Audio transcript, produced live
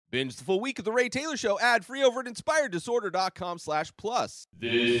Binge the full week of The Ray Taylor Show ad-free over at inspireddisorder.com/plus.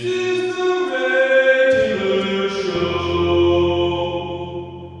 This is The Ray Taylor Show.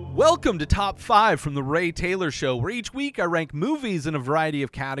 Welcome to Top 5 from The Ray Taylor Show, where each week I rank movies in a variety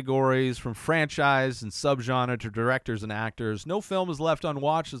of categories, from franchise and subgenre to directors and actors. No film is left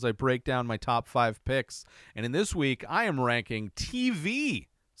unwatched as I break down my top 5 picks. And in this week, I am ranking TV.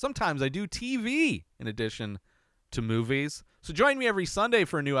 Sometimes I do TV in addition to movies. So join me every Sunday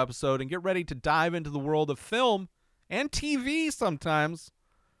for a new episode and get ready to dive into the world of film and TV sometimes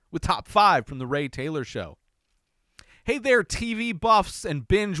with Top 5 from The Ray Taylor Show. Hey there, TV buffs and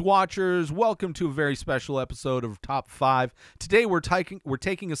binge watchers. Welcome to a very special episode of Top 5. Today we're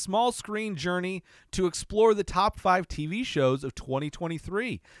taking a small screen journey to explore the top 5 TV shows of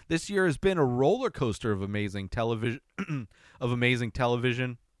 2023. This year has been a roller coaster of amazing television,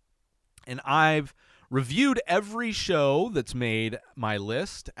 and I've reviewed every show that's made my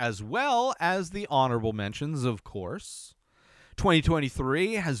list, as well as the honorable mentions, of course.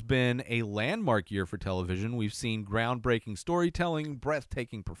 2023 has been a landmark year for television. We've seen groundbreaking storytelling,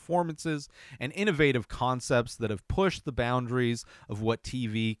 breathtaking performances, and innovative concepts that have pushed the boundaries of what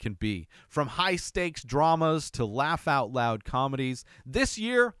TV can be. From high-stakes dramas to laugh-out-loud comedies, this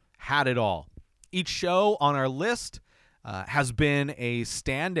year had it all. Each show on our list has been a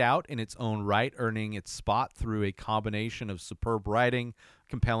standout in its own right, earning its spot through a combination of superb writing,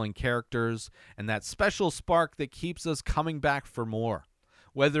 compelling characters, and that special spark that keeps us coming back for more.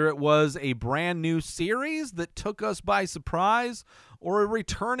 Whether it was a brand new series that took us by surprise or a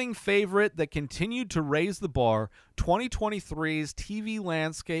returning favorite that continued to raise the bar, 2023's TV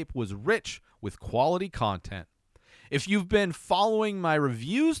landscape was rich with quality content. If you've been following my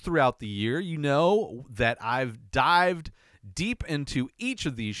reviews throughout the year, you know that I've dived deep into each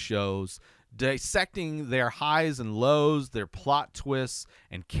of these shows, dissecting their highs and lows, their plot twists,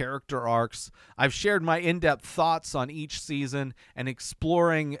 and character arcs. I've shared my in-depth thoughts on each season and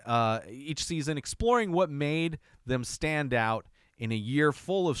exploring what made them stand out in a year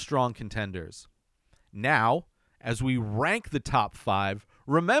full of strong contenders. Now, as we rank the top 5,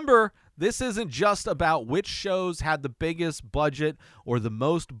 remember, this isn't just about which shows had the biggest budget or the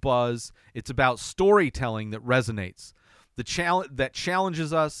most buzz. It's about storytelling that resonates, that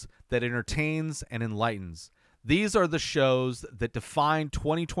challenges us, that entertains and enlightens. These are the shows that define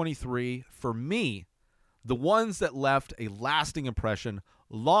 2023 for me, the ones that left a lasting impression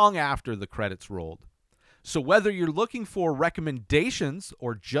long after the credits rolled. So whether you're looking for recommendations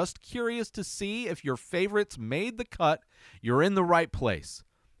or just curious to see if your favorites made the cut, you're in the right place.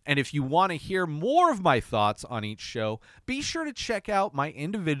 And if you want to hear more of my thoughts on each show, be sure to check out my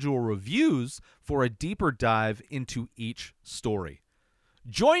individual reviews for a deeper dive into each story.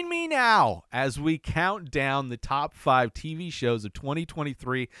 Join me now as we count down the top 5 TV shows of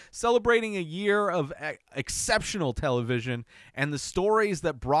 2023, celebrating a year of exceptional television and the stories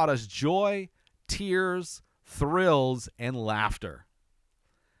that brought us joy, tears, thrills, and laughter.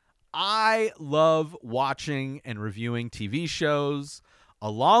 I love watching and reviewing TV shows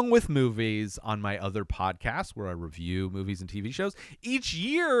along with movies on my other podcasts where I review movies and TV shows. Each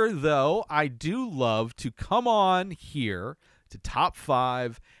year, though, I do love to come on here to Top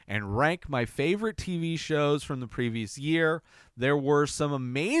 5 and rank my favorite TV shows from the previous year. There were some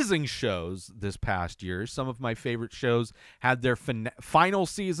amazing shows this past year. Some of my favorite shows had their final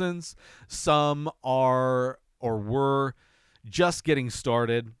seasons. Some are or were just getting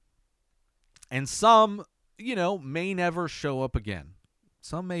started. And some, may never show up again.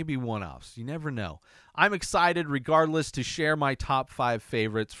 Some may be one-offs. You never know. I'm excited, regardless, to share my top 5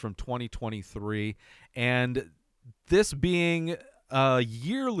 favorites from 2023. And this being a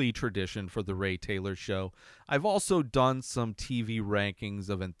yearly tradition for the Ray Taylor Show, I've also done some TV rankings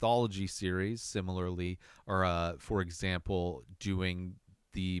of anthology series, similarly, or for example, doing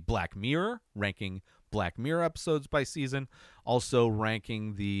the Black Mirror, ranking Black Mirror episodes by season, also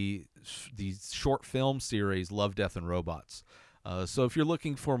ranking the short film series Love, Death, and Robots. So if you're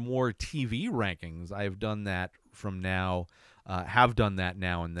looking for more TV rankings, I have done that now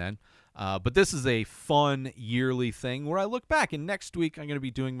and then. But this is a fun yearly thing where I look back, and next week I'm going to be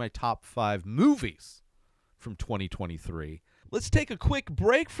doing my top 5 movies from 2023. Let's take a quick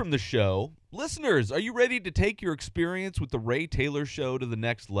break from the show. Listeners, are you ready to take your experience with the Ray Taylor Show to the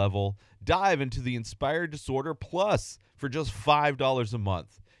next level? Dive into the Inspired Disorder Plus for just $5 a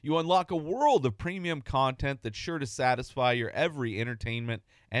month. You unlock a world of premium content that's sure to satisfy your every entertainment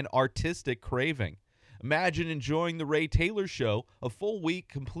and artistic craving. Imagine enjoying the Ray Taylor Show a full week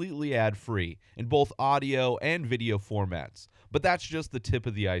completely ad-free in both audio and video formats. But that's just the tip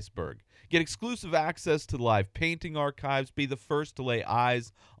of the iceberg. Get exclusive access to the live painting archives, be the first to lay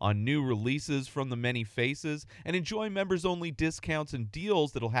eyes on new releases from the many faces, and enjoy members-only discounts and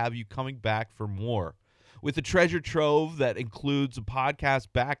deals that'll have you coming back for more. With a treasure trove that includes a podcast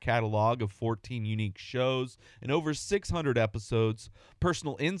back catalog of 14 unique shows and over 600 episodes,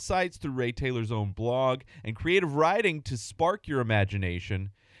 personal insights through Ray Taylor's own blog, and creative writing to spark your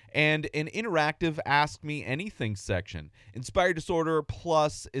imagination, and an interactive Ask Me Anything section, Inspired Disorder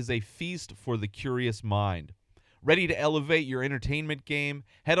Plus is a feast for the curious mind. Ready to elevate your entertainment game?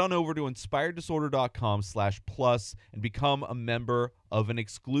 Head on over to inspireddisorder.com/plus and become a member of an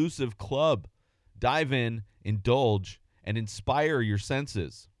exclusive club. Dive in, indulge, and inspire your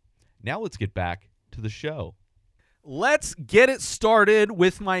senses. Now let's get back to the show. Let's get it started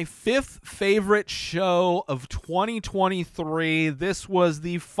with my fifth favorite show of 2023. This was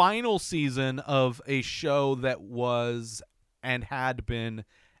the final season of a show that was and had been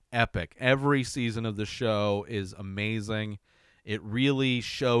epic. Every season of the show is amazing. It really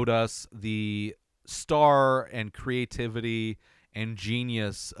showed us the star and creativity and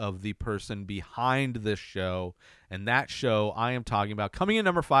genius of the person behind this show. And that show I am talking about, coming in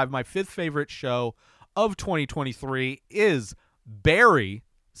number 5, my fifth favorite show of 2023 is Barry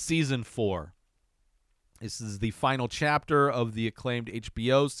Season 4. This is the final chapter of the acclaimed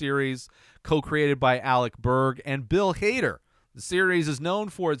HBO series, co-created by Alec Berg and Bill Hader. The series is known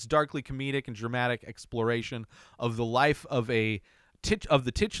for its darkly comedic and dramatic exploration of the life of the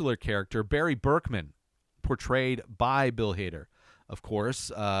titular character, Barry Berkman, portrayed by Bill Hader, of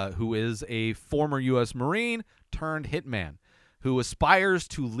course, who is a former U.S. Marine turned hitman who aspires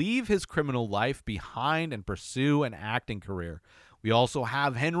to leave his criminal life behind and pursue an acting career. We also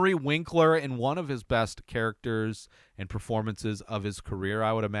have Henry Winkler in one of his best characters and performances of his career,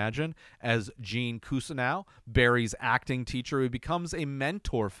 I would imagine, as Gene Cousineau, Barry's acting teacher who becomes a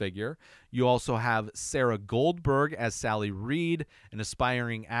mentor figure. You also have Sarah Goldberg as Sally Reed, an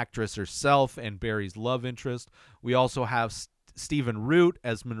aspiring actress herself and Barry's love interest. We also have Stephen Root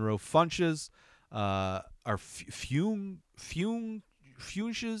as Monroe Funches,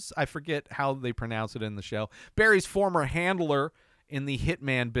 Funches, I forget how they pronounce it in the show. Barry's former handler in the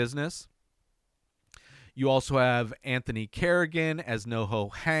hitman business. You also have Anthony Kerrigan as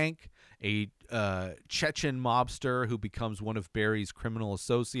NoHo Hank, a Chechen mobster who becomes one of Barry's criminal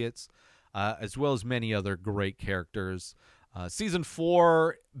associates, as well as many other great characters. Season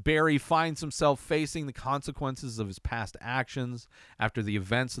 4, Barry finds himself facing the consequences of his past actions. After the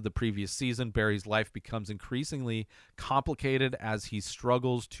events of the previous season, Barry's life becomes increasingly complicated as he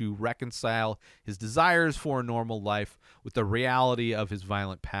struggles to reconcile his desires for a normal life with the reality of his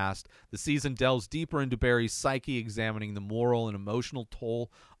violent past. The season delves deeper into Barry's psyche, examining the moral and emotional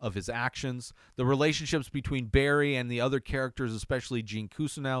toll of his actions. The relationships between Barry and the other characters, especially Gene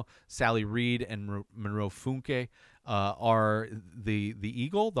Cousineau, Sally Reed, and Monroe Funke, are the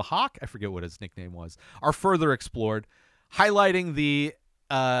Eagle, the Hawk, I forget what his nickname was, are further explored, highlighting the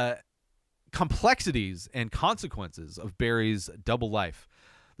complexities and consequences of Barry's double life.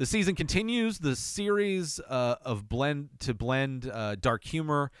 The season continues the series of blend dark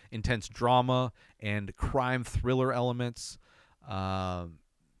humor, intense drama, and crime thriller elements.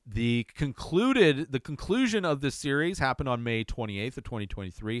 The conclusion of this series happened on May 28th of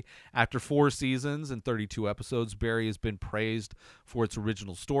 2023. After 4 seasons and 32 episodes, Barry has been praised for its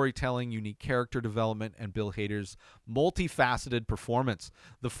original storytelling, unique character development, and Bill Hader's multifaceted performance.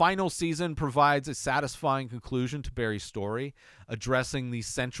 The final season provides a satisfying conclusion to Barry's story, addressing the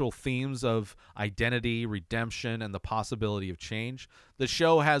central themes of identity, redemption, and the possibility of change. The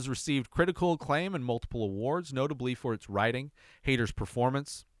show has received critical acclaim and multiple awards, notably for its writing, Hader's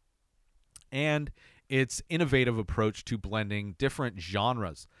performance, and its innovative approach to blending different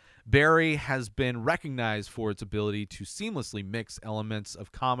genres. Barry has been recognized for its ability to seamlessly mix elements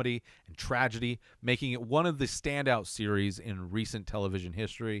of comedy and tragedy, making it one of the standout series in recent television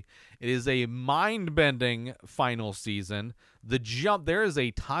history. It is a mind-bending final season. There is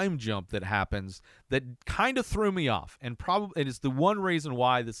a time jump that happens that kind of threw me off, and probably it is the one reason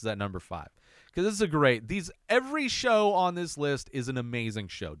why this is at number 5. Because this is every show on this list is an amazing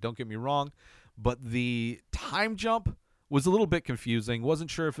show. Don't get me wrong, but the time jump was a little bit confusing. Wasn't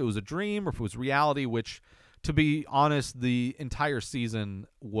sure if it was a dream or if it was reality, which, to be honest, the entire season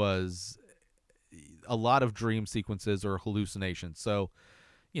was a lot of dream sequences or hallucinations. So,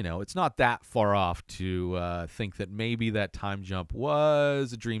 it's not that far off to think that maybe that time jump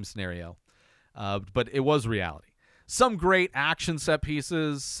was a dream scenario. But it was reality. Some great action set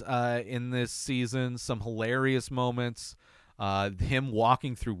pieces in this season, some hilarious moments. Him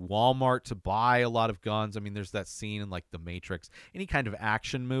walking through Walmart to buy a lot of guns. I mean, there's that scene in like The Matrix, any kind of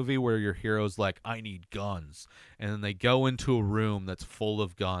action movie where your hero's like, I need guns. And then they go into a room that's full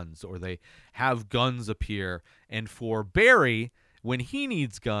of guns, or they have guns appear. And for Barry, when he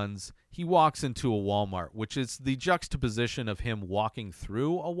needs guns, he walks into a Walmart, which is the juxtaposition of him walking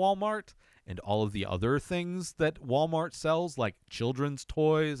through a Walmart and all of the other things that Walmart sells, like children's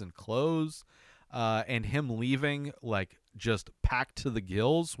toys and clothes, and him leaving like just packed to the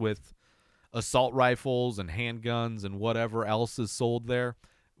gills with assault rifles and handguns and whatever else is sold there,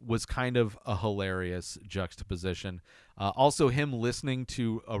 was kind of a hilarious juxtaposition. Also, him listening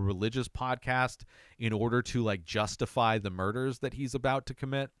to a religious podcast in order to like justify the murders that he's about to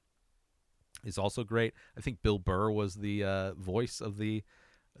commit is also great. I think Bill Burr was the voice of the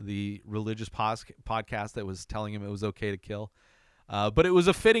religious podcast that was telling him it was okay to kill. But it was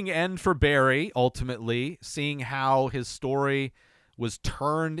a fitting end for Barry, ultimately. Seeing how his story was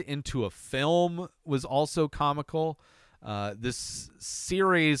turned into a film was also comical. This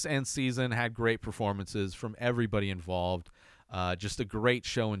series and season had great performances from everybody involved. Just a great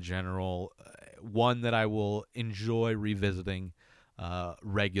show in general. One that I will enjoy revisiting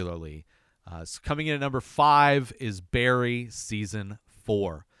regularly. So coming in at number 5 is Barry Season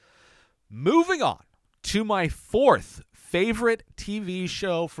 4. Moving on to my 4th favorite TV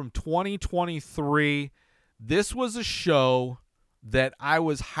show from 2023. This was a show that I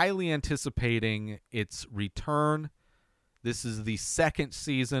was highly anticipating its return. This is the 2nd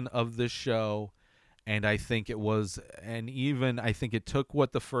season of this show, and I think it was, and even I think it took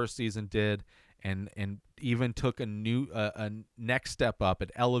what the first season did, and even took a next step up.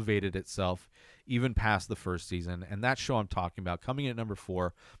 It elevated itself even past the first season, and that show I'm talking about, coming in at number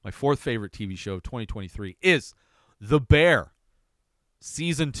 4, my 4th favorite TV show of 2023, is The Bear,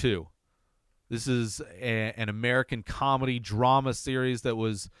 Season 2. This is an American comedy drama series that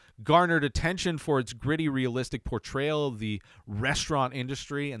was garnered attention for its gritty, realistic portrayal of the restaurant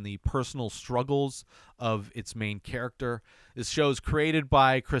industry and the personal struggles of its main character. This show is created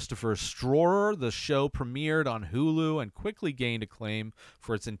by Christopher Storer. The show premiered on Hulu and quickly gained acclaim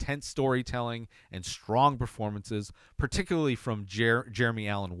for its intense storytelling and strong performances, particularly from Jeremy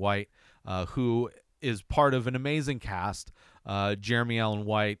Allen White, who is part of an amazing cast. Jeremy Allen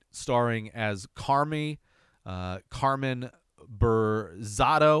White starring as Carmen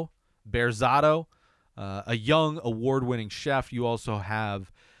Berzatto, a young award-winning chef. You also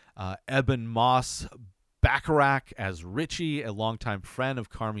have Eben Moss Bacharach as Richie, a longtime friend of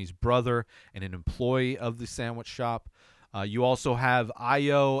Carmi's brother and an employee of the sandwich shop. You also have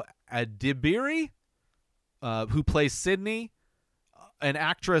Ayo Adibiri, who plays Sydney, an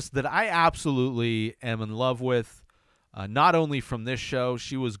actress that I absolutely am in love with. Not only from this show,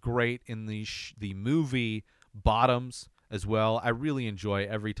 she was great in the movie Bottoms as well. I really enjoy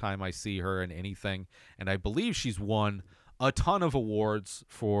every time I see her in anything, and I believe she's won a ton of awards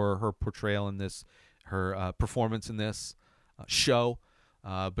for her portrayal in this, her performance in this show.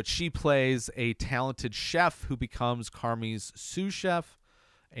 But she plays a talented chef who becomes Carmi's sous chef,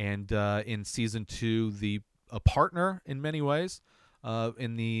 and in season 2, a partner in many ways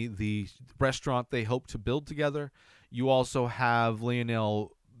in the restaurant they hope to build together. You also have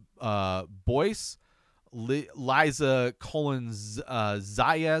Lionel Boyce, Liza Collins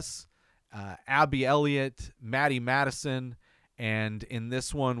Zayas, Abby Elliott, Maddie Madison, and in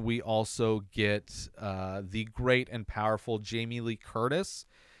this one we also get the great and powerful Jamie Lee Curtis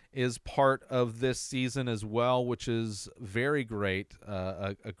is part of this season as well, which is very great,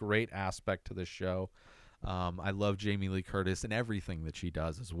 a great aspect to the show. I love Jamie Lee Curtis and everything that she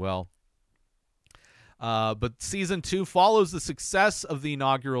does as well. But season 2 follows the success of the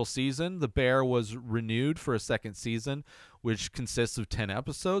inaugural season. The Bear was renewed for a second season, which consists of 10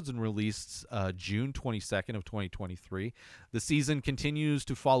 episodes and released June 22nd of 2023. The season continues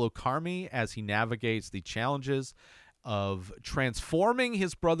to follow Carmi as he navigates the challenges of transforming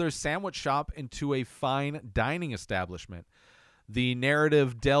his brother's sandwich shop into a fine dining establishment. The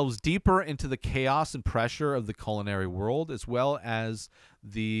narrative delves deeper into the chaos and pressure of the culinary world, as well as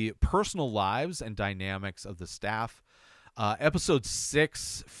the personal lives and dynamics of the staff. Episode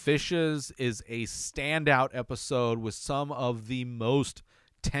 6, Fishes, is a standout episode with some of the most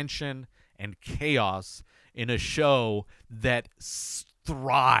tension and chaos in a show that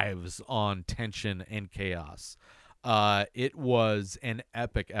thrives on tension and chaos. It was an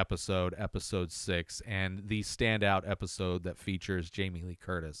epic episode, episode 6, and the standout episode that features Jamie Lee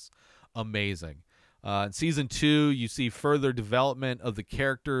Curtis. Amazing. In season 2, you see further development of the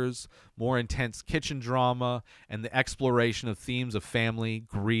characters, more intense kitchen drama, and the exploration of themes of family,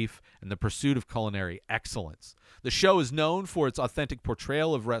 grief, and the pursuit of culinary excellence. The show is known for its authentic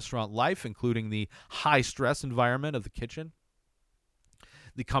portrayal of restaurant life, including the high-stress environment of the kitchen,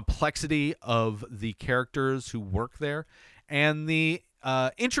 the complexity of the characters who work there, and the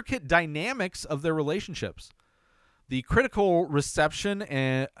intricate dynamics of their relationships. The critical reception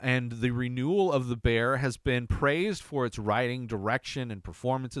and the renewal of The Bear has been praised for its writing, direction, and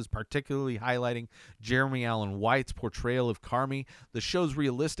performances, particularly highlighting Jeremy Allen White's portrayal of Carmy. The show's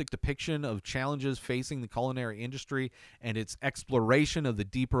realistic depiction of challenges facing the culinary industry and its exploration of the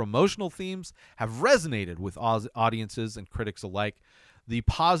deeper emotional themes have resonated with audiences and critics alike. The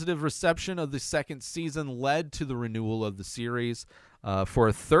positive reception of the second season led to the renewal of the series for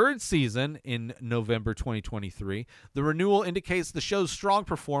a third season in November 2023. The renewal indicates the show's strong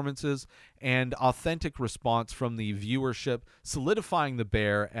performances and authentic response from the viewership, solidifying The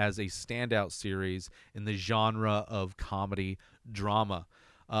Bear as a standout series in the genre of comedy drama.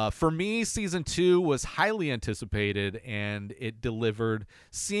 For me, season 2 was highly anticipated, and it delivered.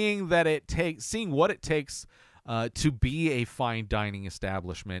 Seeing what it takes to be a fine dining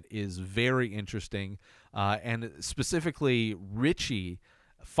establishment is very interesting, and specifically Richie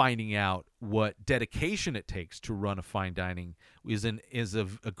finding out what dedication it takes to run a fine dining is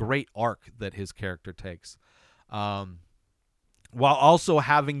a great arc that his character takes, while also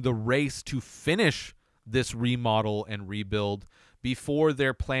having the race to finish this remodel and rebuild before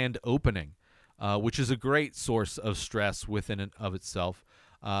their planned opening, which is a great source of stress within and of itself.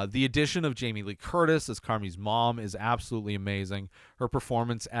 The addition of Jamie Lee Curtis as Carmy's mom is absolutely amazing. Her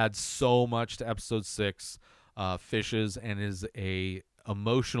performance adds so much to episode 6, Fishes, and is a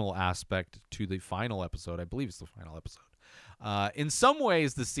emotional aspect to the final episode. I believe it's the final episode. In some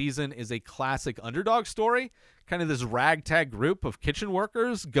ways, the season is a classic underdog story, kind of this ragtag group of kitchen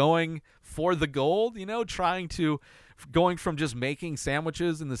workers going for the gold, going from just making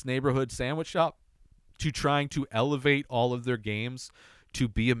sandwiches in this neighborhood sandwich shop to trying to elevate all of their games to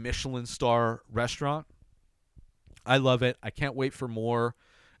be a Michelin star restaurant. I love it. I can't wait for more.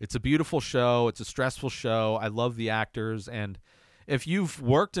 It's a beautiful show. It's a stressful show. I love the actors. And if you've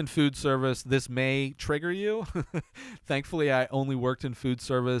worked in food service, this may trigger you. Thankfully, I only worked in food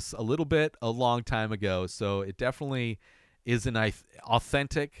service a little bit a long time ago. So it definitely is an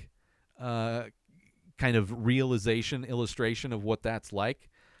authentic kind of illustration of what that's like,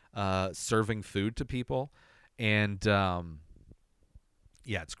 serving food to people. And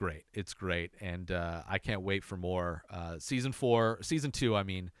yeah, it's great. It's great. And I can't wait for more. Season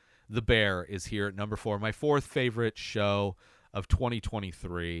 2, The Bear is here at number 4, my 4th favorite show of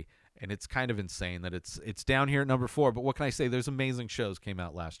 2023. And it's kind of insane that it's down here at number 4. But what can I say? There's amazing shows came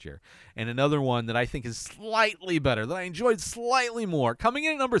out last year. And another one that I think is slightly better, that I enjoyed slightly more, coming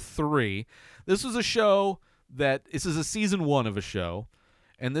in at number 3. This is a season 1 of a show.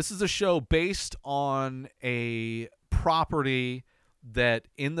 And this is a show based on a property that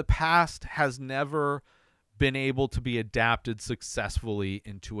in the past has never been able to be adapted successfully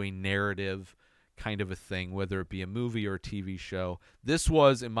into a narrative kind of a thing, whether it be a movie or a TV show. This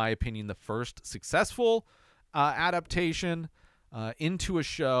was, in my opinion, the first successful adaptation into a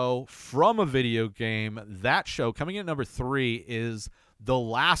show from a video game. That show, coming in at number 3, is The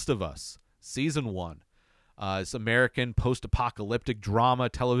Last of Us, Season 1. It's American post-apocalyptic drama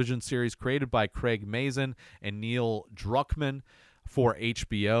television series created by Craig Mazin and Neil Druckmann for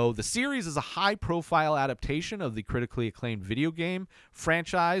HBO. The series is a high-profile adaptation of the critically acclaimed video game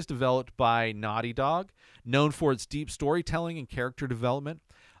franchise developed by Naughty Dog, known for its deep storytelling and character development.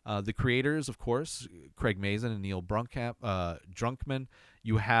 The creators, of course, Craig Mazin and Neil Druckmann.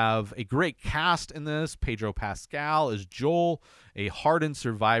 You have a great cast in this. Pedro Pascal as Joel, a hardened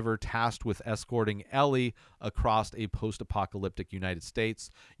survivor tasked with escorting Ellie across a post-apocalyptic United States.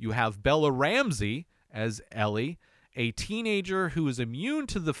 You have Bella Ramsey as Ellie, a teenager who is immune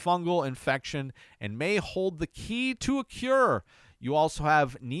to the fungal infection and may hold the key to a cure. You also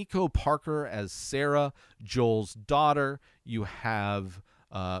have Nico Parker as Sarah, Joel's daughter. You have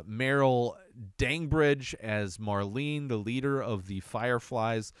Meryl Dangbridge as Marlene, the leader of the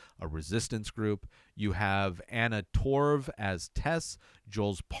Fireflies, a resistance group. You have Anna Torv as Tess,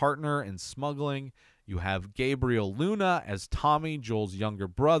 Joel's partner in smuggling. You have Gabriel Luna as Tommy, Joel's younger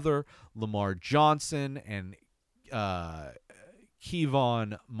brother. Lamar Johnson and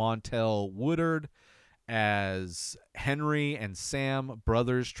Kevon Montel Woodard as Henry and Sam,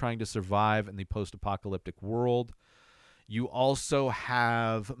 brothers trying to survive in the post-apocalyptic world. You also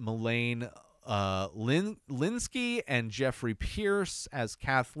have Melaine Linsky and Jeffrey Pierce as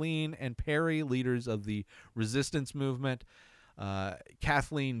Kathleen and Perry, leaders of the resistance movement.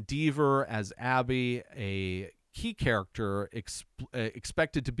 Kathleen Deaver as Abby, a key character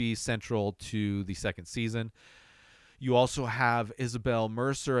expected to be central to the second season. You also have Isabel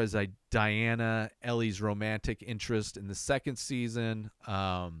Mercer as a Diana, Ellie's romantic interest in the second season,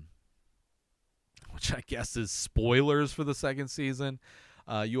 which I guess is spoilers for the second season.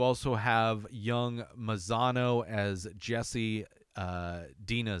 You also have young Mazzano as Jesse,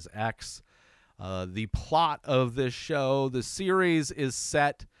 Dina's ex. The plot of this show, the series is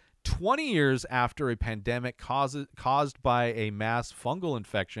set 20 years after a pandemic caused by a mass fungal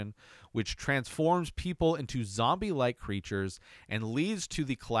infection, which transforms people into zombie-like creatures and leads to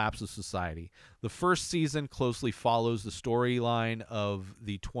the collapse of society. The first season closely follows the storyline of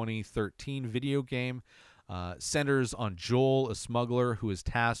the 2013 video game, centers on Joel, a smuggler who is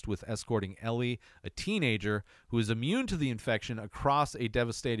tasked with escorting Ellie, a teenager who is immune to the infection, across a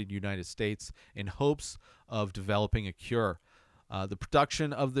devastated United States in hopes of developing a cure. The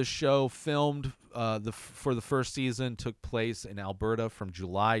production of the show, filmed for the first season, took place in Alberta from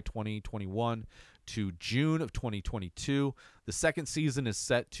July 2021 to June of 2022. The second season is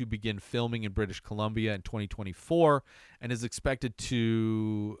set to begin filming in British Columbia in 2024 and is expected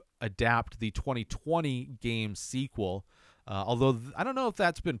to adapt the 2020 game sequel, although I don't know if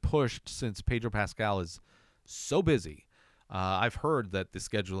that's been pushed since Pedro Pascal is so busy. I've heard that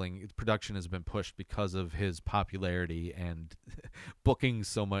the production has been pushed because of his popularity and booking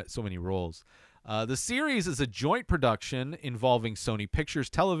so many roles. The series is a joint production involving Sony Pictures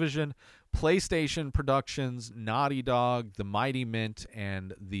Television, PlayStation Productions, Naughty Dog, The Mighty Mint,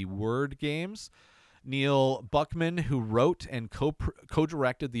 and the Word Games. Neil Buckman, who wrote and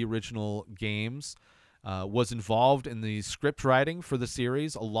co-directed the original games, was involved in the script writing for the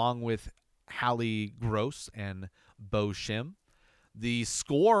series, along with Hallie Gross and Bo Shim. The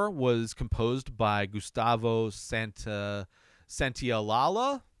score was composed by Gustavo Santaolalla,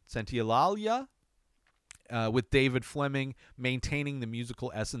 with David Fleming maintaining the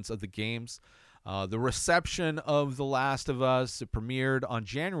musical essence of the games. The reception of The Last of Us premiered on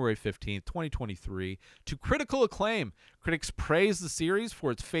January 15th, 2023, to critical acclaim. Critics praised the series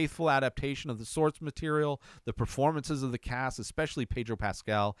for its faithful adaptation of the source material, the performances of the cast, especially Pedro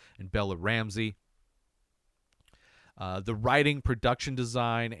Pascal and Bella Ramsey. The writing, production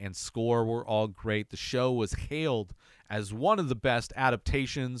design, and score were all great. The show was hailed as one of the best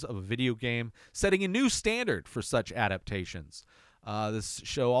adaptations of a video game, setting a new standard for such adaptations. This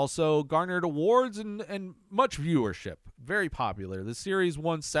show also garnered awards and much viewership. Very popular. The series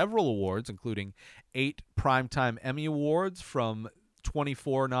won several awards, including 8 Primetime Emmy Awards from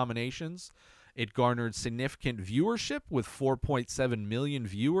 24 nominations. It garnered significant viewership with 4.7 million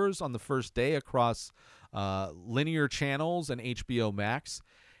viewers on the first day across linear channels and HBO Max,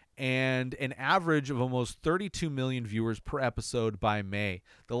 and an average of almost 32 million viewers per episode by May.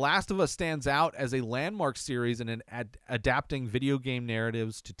 The Last of Us stands out as a landmark series in adapting video game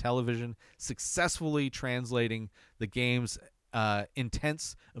narratives to television, successfully translating the game's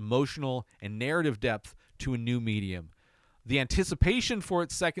intense, emotional, and narrative depth to a new medium. The anticipation for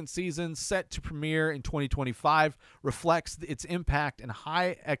its second season, set to premiere in 2025, reflects its impact and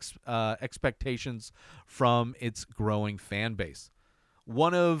high expectations from its growing fan base.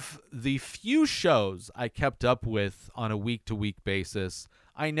 One of the few shows I kept up with on a week-to-week basis.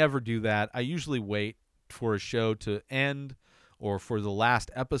 I never do that. I usually wait for a show to end or for the last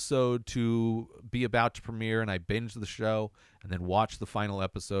episode to be about to premiere, and I binge the show and then watch the final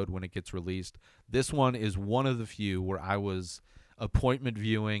episode when it gets released. This one is one of the few where I was appointment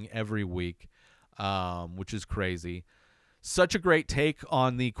viewing every week, which is crazy. Such a great take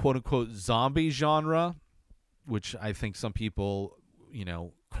on the quote-unquote zombie genre, which I think some people,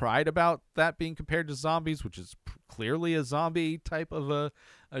 cried about that being compared to zombies, which is clearly a zombie type of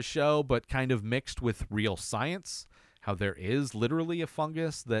a show, but kind of mixed with real science, how there is literally a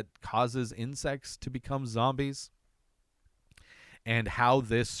fungus that causes insects to become zombies, and how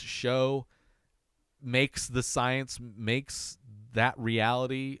this show makes the science, makes that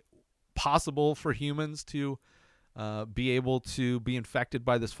reality possible for humans to be able to be infected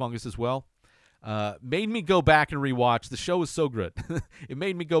by this fungus as well. Made me go back and rewatch. The show was so good. It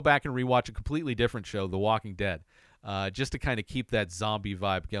made me go back and rewatch a completely different show, The Walking Dead, just to kind of keep that zombie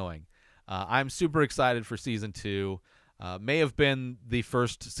vibe going. I'm super excited for season 2. May have been the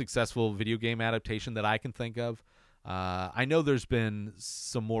first successful video game adaptation that I can think of. I know there's been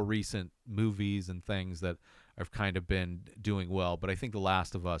some more recent movies and things that have kind of been doing well, but I think The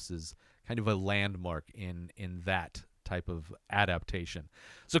Last of Us is kind of a landmark in that type of adaptation.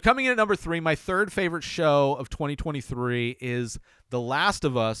 So coming in at number 3, my third favorite show of 2023 is The Last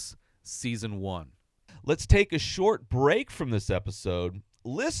of Us Season 1. Let's take a short break from this episode.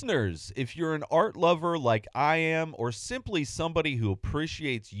 Listeners, if you're an art lover like I am, or simply somebody who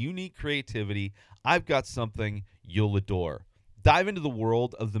appreciates unique creativity, I've got something you'll adore. Dive into the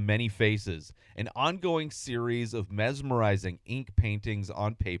world of The Many Faces, an ongoing series of mesmerizing ink paintings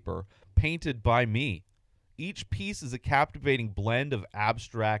on paper painted by me. Each piece is a captivating blend of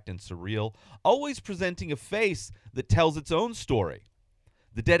abstract and surreal, always presenting a face that tells its own story.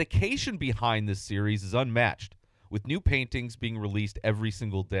 The dedication behind this series is unmatched, with new paintings being released every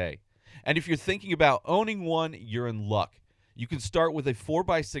single day. And if you're thinking about owning one, you're in luck. You can start with a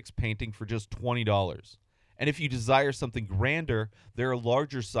 4x6 painting for just $20. And if you desire something grander, there are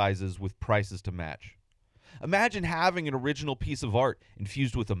larger sizes with prices to match. Imagine having an original piece of art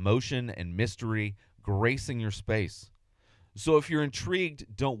infused with emotion and mystery gracing your space. So if you're intrigued,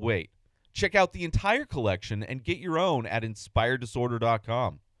 don't wait. Check out the entire collection and get your own at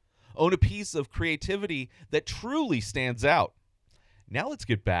inspireddisorder.com. Own a piece of creativity that truly stands out. Now let's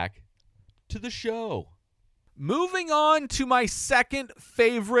get back to the show. Moving on to my second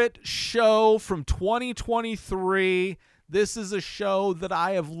favorite show from 2023. This is a show that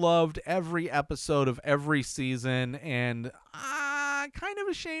I have loved every episode of every season, and I'm kind of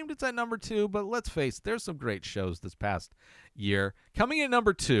ashamed it's at number 2, but let's face it, there's some great shows this past year. Coming in at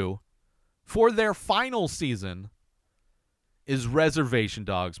number 2 for their final season is Reservation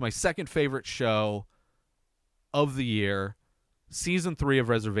Dogs, my second favorite show of the year. Season 3 of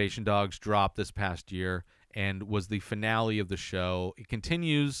Reservation Dogs dropped this past year and was the finale of the show. It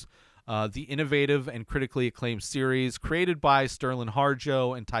continues the innovative and critically acclaimed series created by Sterling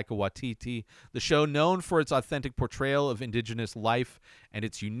Harjo and Taika Waititi. The show, known for its authentic portrayal of Indigenous life and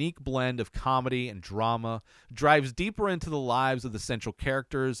its unique blend of comedy and drama, drives deeper into the lives of the central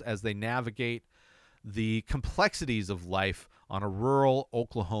characters as they navigate the complexities of life on a rural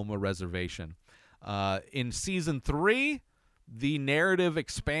Oklahoma reservation. In Season 3, the narrative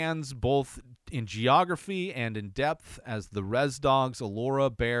expands both in geography and in depth as the Res Dogs, Elora,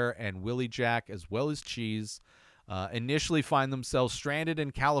 Bear, and Willie Jack, as well as Cheese, initially find themselves stranded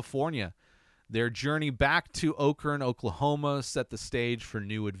in California. Their journey back to Okern, Oklahoma, set the stage for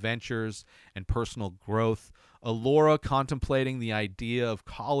new adventures and personal growth. Elora contemplating the idea of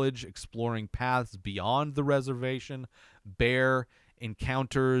college, exploring paths beyond the reservation. Bear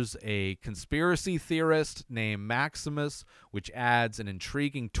encounters a conspiracy theorist named Maximus, which adds an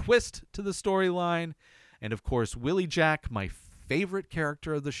intriguing twist to the storyline. And of course, Willie Jack, my favorite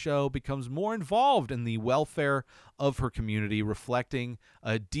character of the show, becomes more involved in the welfare of her community, reflecting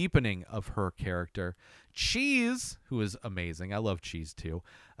a deepening of her character. Cheese, who is amazing, I love Cheese too,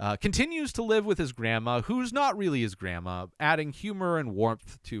 continues to live with his grandma, who's not really his grandma, adding humor and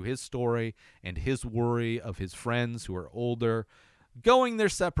warmth to his story and his worry of his friends who are older, going their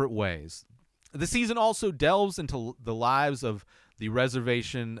separate ways. The season also delves into the lives of the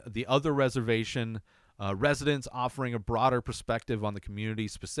other reservation residents, offering a broader perspective on the community,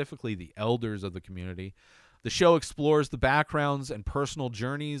 specifically the elders of the community. The show explores the backgrounds and personal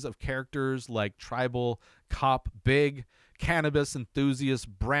journeys of characters like tribal cop Big, cannabis enthusiast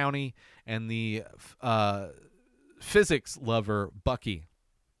Brownie, and the physics lover Bucky.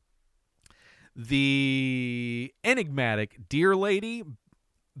 The enigmatic Deer Lady,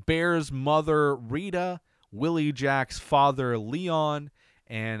 Bear's mother Rita, Willie Jack's father Leon,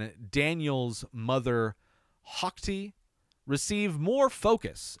 and Daniel's mother Hochty receive more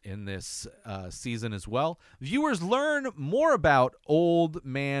focus in this season as well. Viewers learn more about Old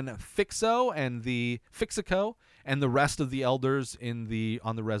Man Fixo and the Fixico and the rest of the elders on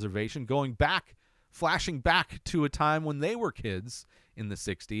the reservation, flashing back to a time when they were kids in the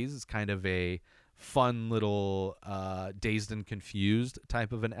 60s. It's kind of a fun little Dazed and Confused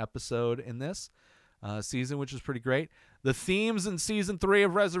type of an episode in this season, which is pretty great. The themes in Season 3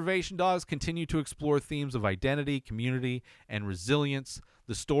 of Reservation Dogs continue to explore themes of identity, community, and resilience.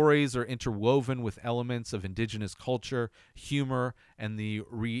 The stories are interwoven with elements of indigenous culture, humor, and the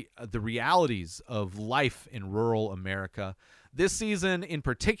realities of life in rural America. This season in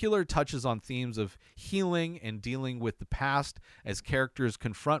particular touches on themes of healing and dealing with the past as characters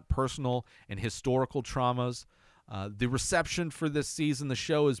confront personal and historical traumas. The reception for this season, the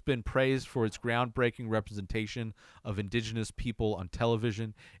show has been praised for its groundbreaking representation of Indigenous people on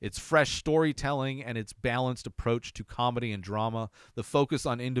television, its fresh storytelling, and its balanced approach to comedy and drama. The focus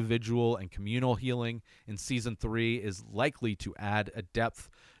on individual and communal healing in Season 3 is likely to add a depth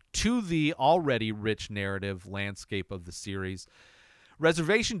to the already rich narrative landscape of the series.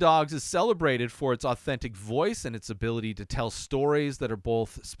 Reservation Dogs is celebrated for its authentic voice and its ability to tell stories that are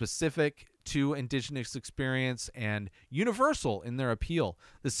both specific to Indigenous experience and universal in their appeal.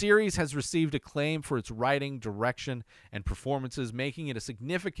 The series has received acclaim for its writing, direction, and performances, making it a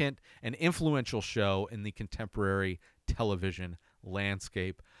significant and influential show in the contemporary television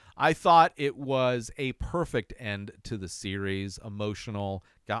landscape. I thought it was a perfect end to the series. Emotional,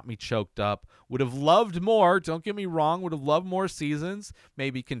 got me choked up. Would have loved more, don't get me wrong, would have loved more seasons.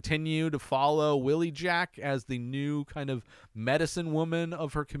 Maybe continue to follow Willie Jack as the new kind of medicine woman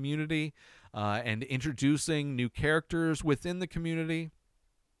of her community, and introducing new characters within the community.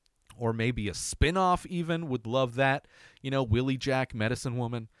 Or maybe a spin-off even, would love that. Willie Jack, medicine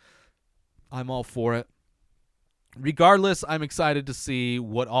woman. I'm all for it. Regardless, I'm excited to see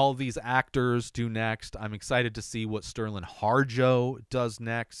what all these actors do next. I'm excited to see what Sterling Harjo does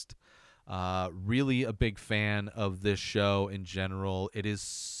next. Really a big fan of this show in general. It is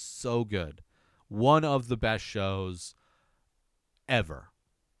so good. One of the best shows ever.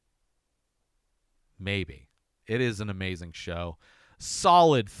 Maybe. It is an amazing show.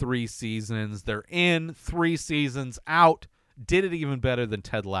 Solid 3 seasons. They're in 3 seasons out. Did it even better than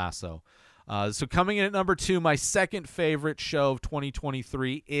Ted Lasso. So coming in at number 2, my second favorite show of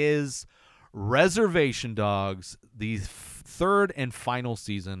 2023 is Reservation Dogs, the third and final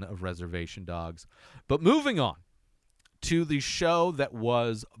season of Reservation Dogs. But moving on to the show that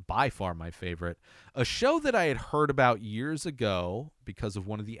was by far my favorite, a show that I had heard about years ago because of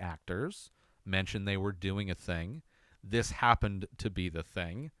one of the actors mentioned they were doing a thing. This happened to be the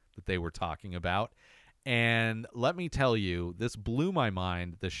thing that they were talking about. And let me tell you, this blew my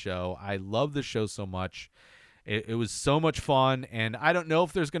mind, this show. I love this show so much. It was so much fun, and I don't know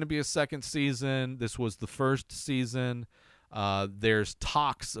if there's going to be a second season. This was the first season. There's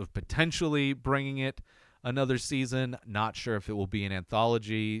talks of potentially bringing it another season. Not sure if it will be an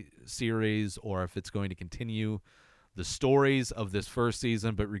anthology series or if it's going to continue the stories of this first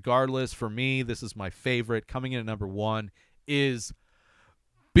season. But regardless, for me, this is my favorite. Coming in at number 1 is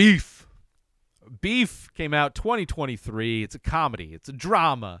Beef. Beef came out 2023. It's a comedy. It's a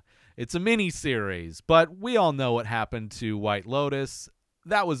drama. It's a mini-series. But we all know what happened to White Lotus.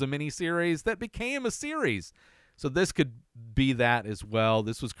 That was a mini-series that became a series. So this could be that as well.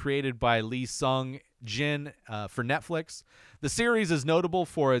 This was created by Lee Sung-jin for Netflix. The series is notable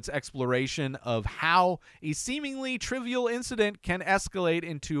for its exploration of how a seemingly trivial incident can escalate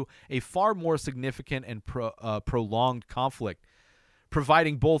into a far more significant and prolonged conflict,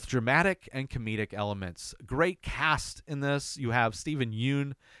 providing both dramatic and comedic elements. Great cast in this. You have Steven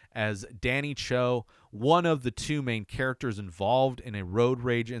Yeun as Danny Cho, one of the 2 main characters involved in a road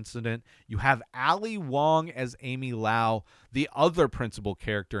rage incident. You have Ali Wong as Amy Lau, the other principal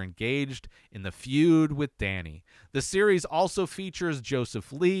character engaged in the feud with Danny. The series also features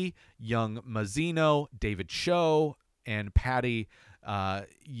Joseph Lee, Young Mazino, David Cho, and Patty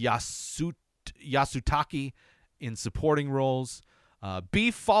Yasutaki in supporting roles.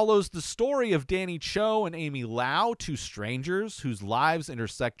 Beef follows the story of Danny Cho and Amy Lau, 2 strangers whose lives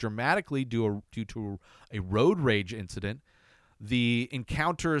intersect dramatically due to a road rage incident. The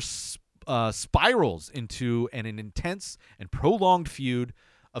encounter spirals into an intense and prolonged feud,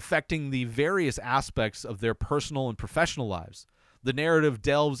 affecting the various aspects of their personal and professional lives. The narrative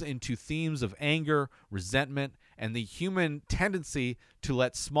delves into themes of anger, resentment, and the human tendency to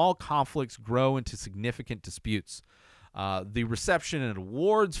let small conflicts grow into significant disputes. The reception and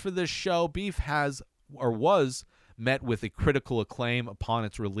awards for this show, Beef was met with a critical acclaim upon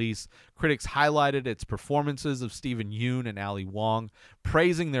its release. Critics highlighted its performances of Steven Yeun and Ali Wong,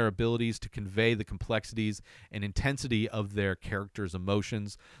 praising their abilities to convey the complexities and intensity of their characters'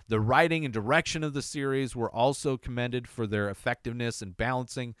 emotions. The writing and direction of the series were also commended for their effectiveness in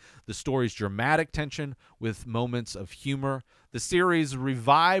balancing the story's dramatic tension with moments of humor. The series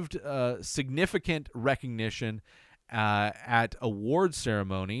revived significant recognition at award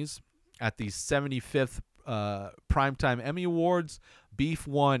ceremonies. At the 75th Primetime Emmy Awards, Beef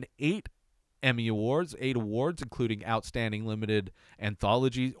won 8 awards, including Outstanding Limited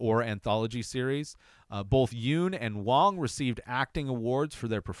Anthology Series. Both Yoon and Wong received acting awards for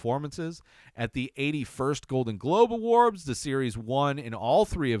their performances. At the 81st Golden Globe Awards, the series won in all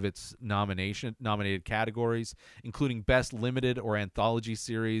 3 of its nominated categories, including Best Limited or Anthology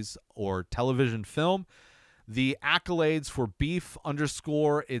Series or Television Film. The accolades for Beef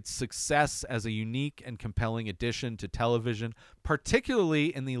underscore its success as a unique and compelling addition to television,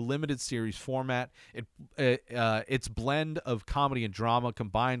 particularly in the limited series format. Its blend of comedy and drama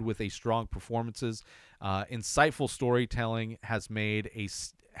combined with strong performances, insightful storytelling has made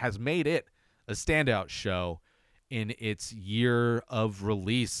it a standout show in its year of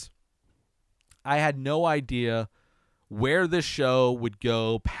release. I had no idea where this show would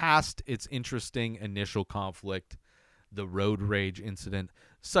go past its interesting initial conflict, the road rage incident.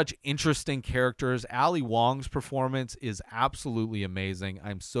 Such interesting characters. Ali Wong's performance is absolutely amazing.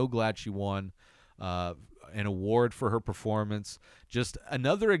 I'm so glad she won an award for her performance. Just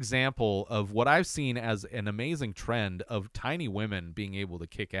another example of what I've seen as an amazing trend of tiny women being able to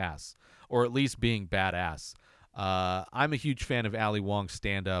kick ass, or at least being badass. I'm a huge fan of Ali Wong's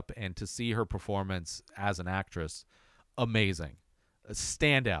stand-up, and to see her performance as an actress, amazing. A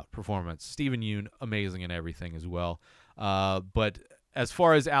standout performance. Stephen Yeun, amazing in everything as well. But as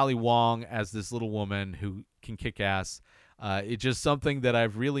far as Ali Wong as this little woman who can kick ass, it's just something that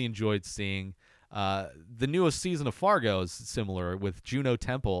I've really enjoyed seeing. The newest season of Fargo is similar, with Juno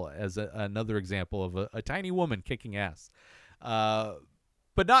Temple as another example of a tiny woman kicking ass.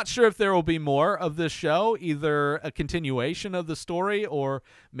 But not sure if there will be more of this show, either a continuation of the story or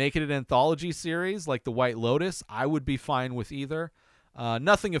make it an anthology series like The White Lotus. I would be fine with either.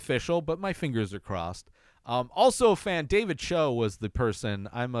 Nothing official, but my fingers are crossed. Also a fan, David Cho was the person.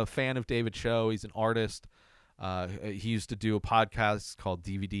 I'm a fan of David Cho. He's an artist. He used to do a podcast called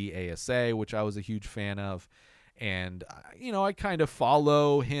DVD ASA, which I was a huge fan of. And, I kind of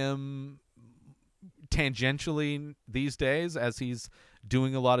follow him tangentially these days as he's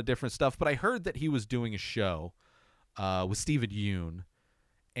doing a lot of different stuff. But I heard that he was doing a show with Stephen Yeun,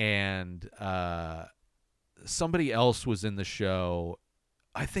 and somebody else was in the show.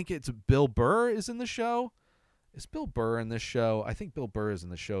 I think it's Bill Burr is in the show. Is Bill Burr in this show? I think Bill Burr is in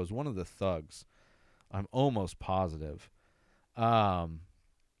the show as one of the thugs. I'm almost positive. And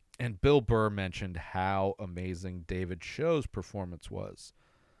Bill Burr mentioned how amazing David Cho's performance was.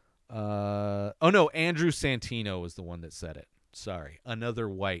 Andrew Santino was the one that said it. Sorry, another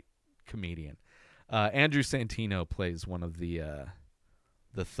white comedian. Andrew Santino plays one of the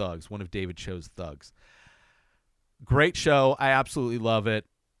thugs, one of David Cho's thugs. Great show. I absolutely love it.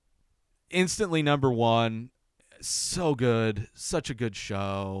 Instantly number one. So good. Such a good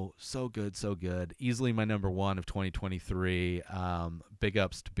show. So good, so good. Easily my number one of 2023. Big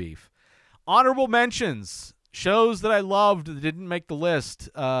ups to Beef. Honorable mentions. Shows that I loved that didn't make the list.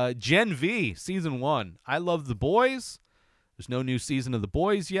 Gen V, Season 1. I love The Boys. There's no new season of The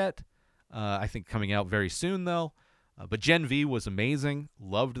Boys yet. I think coming out very soon, though. But Gen V was amazing.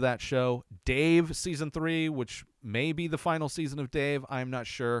 Loved that show. Dave, Season 3, which may be the final season of Dave. I'm not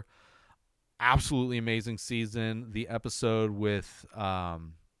sure. Absolutely amazing season. The episode with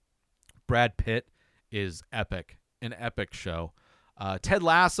Brad Pitt is epic. An epic show. Ted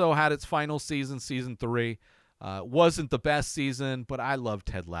Lasso had its final season, Season 3. Wasn't the best season, but I love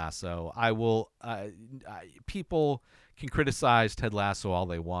Ted Lasso. People can criticize Ted Lasso all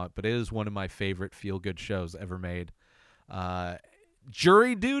they want, but it is one of my favorite feel-good shows ever made.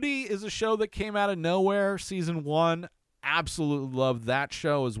 Jury Duty is a show that came out of nowhere, Season 1. Absolutely loved that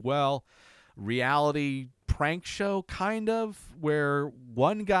show as well. Reality prank show, kind of, where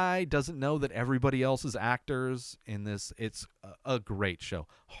one guy doesn't know that everybody else is actors in this. It's a great show.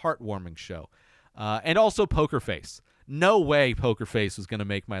 Heartwarming show. And also Poker Face. No way Poker Face was going to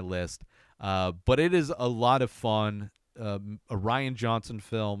make my list, but it is a lot of fun. A Ryan Johnson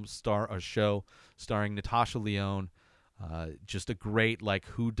film, a show starring Natasha Lyonne. Just a great,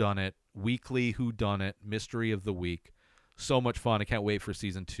 whodunit, weekly whodunit, mystery of the week. So much fun. I can't wait for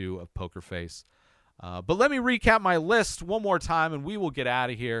Season 2 of Poker Face. But let me recap my list one more time, and we will get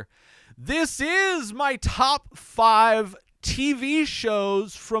out of here. This is my top 5 TV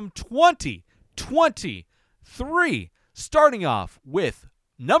shows from 2023. Starting off with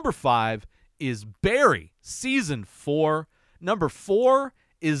number 5 is Barry, Season 4. Number 4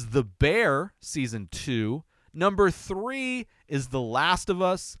 is The Bear, Season 2. Number 3 is The Last of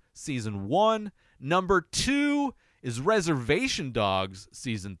Us, Season 1. Number 2 is Reservation Dogs,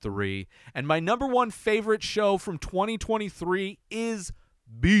 Season 3. And my number 1 favorite show from 2023 is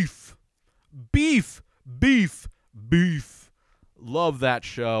Beef. Beef, beef, beef. Love that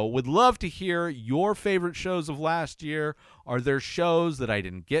show. Would love to hear your favorite shows of last year. Are there shows that I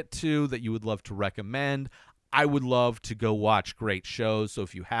didn't get to that you would love to recommend? I would love to go watch great shows, so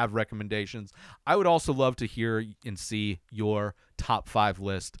if you have recommendations, I would also love to hear and see your top 5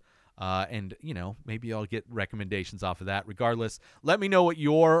 list. And, maybe I'll get recommendations off of that. Regardless, let me know what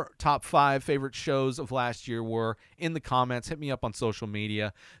your top 5 favorite shows of last year were in the comments. Hit me up on social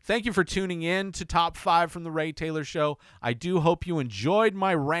media. Thank you for tuning in to Top 5 from The Ray Taylor Show. I do hope you enjoyed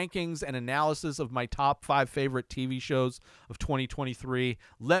my rankings and analysis of my top 5 favorite TV shows of 2023.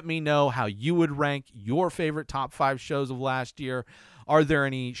 Let me know how you would rank your favorite top 5 shows of last year. Are there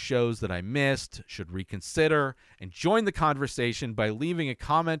any shows that I missed, should reconsider, and join the conversation by leaving a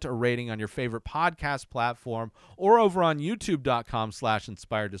comment or rating on your favorite podcast platform or over on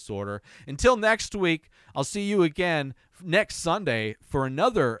youtube.com/inspireddisorder. Until next week, I'll see you again next Sunday for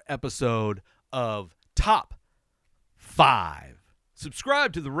another episode of Top 5.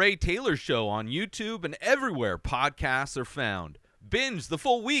 Subscribe to The Ray Taylor Show on YouTube and everywhere podcasts are found. Binge the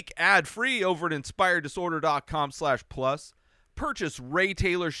full week ad-free over at inspireddisorder.com/plus. Purchase Ray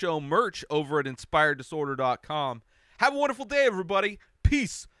Taylor Show merch over at inspireddisorder.com. Have a wonderful day, everybody.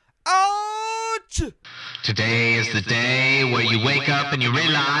 Peace out! Today is the day where you wake up and you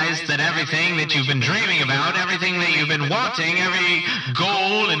realize that everything that you've been dreaming about, everything that you've been wanting, every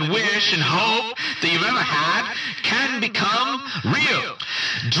goal and wish and hope that you've ever had can become real.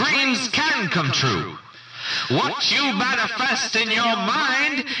 Dreams can come true. What you manifest in your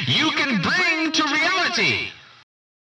mind, you can bring to reality.